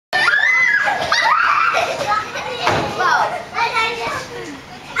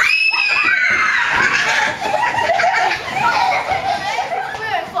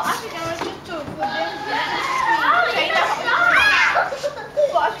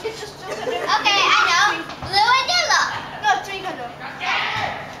Okay, I know. Blue and yellow. No, 3 colors.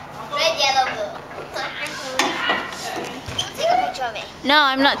 Red, yellow, blue. Take a picture of it. No,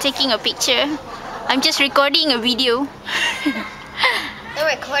 I'm not taking a picture. I'm just recording a video. Don't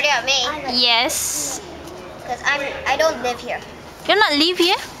record it on me. Yes. Because I don't live here. You're not live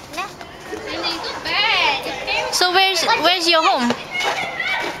here? No. So where's your home?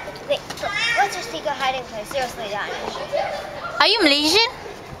 Wait, what's your secret hiding place? Seriously, Donna. Are you Malaysian?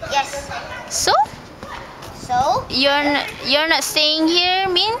 Yes. So? So? You're not staying here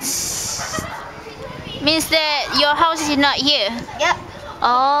means that your house is not here. Yep.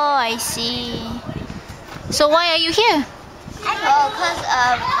 Oh, I see. So why are you here? Oh, because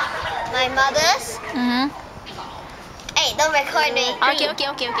my mother's. Hey, don't record me. Okay.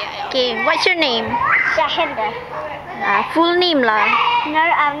 Okay, what's your name? Shahinder. Full name lah.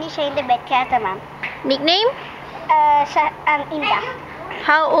 Nur Avni Shahinder Bedkata, ma'am. Nickname? Indah.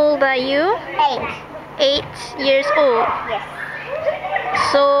 How old are you? 8. 8 years old. Yes.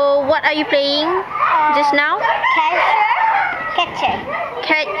 So what are you playing just now? Catcher.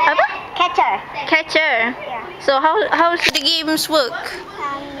 Apa? Catcher. Yeah. So how's the games work?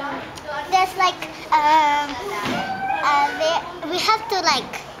 There's like we have to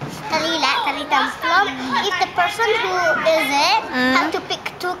like tali tamplam. If the person who is it have to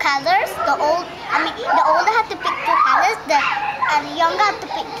pick 2 colors, the older have to pick 2 colors, the younger have to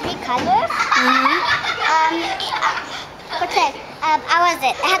pick 3 colors. What's that? I was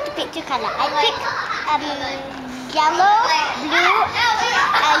it. I have to pick 2 colors. I pick yellow,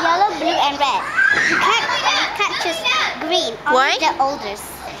 blue, and red. You can't choose green. Why? Only the oldest.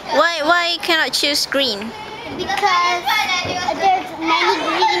 Why cannot choose green? Because there's many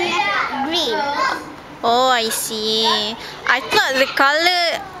green. Oh, I see. I thought the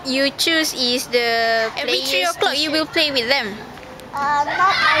color you choose is the every 3 o'clock you will play with them. Not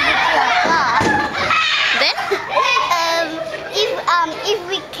every 3 o'clock. Then? If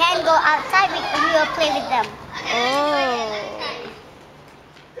we can go outside, we will play with them.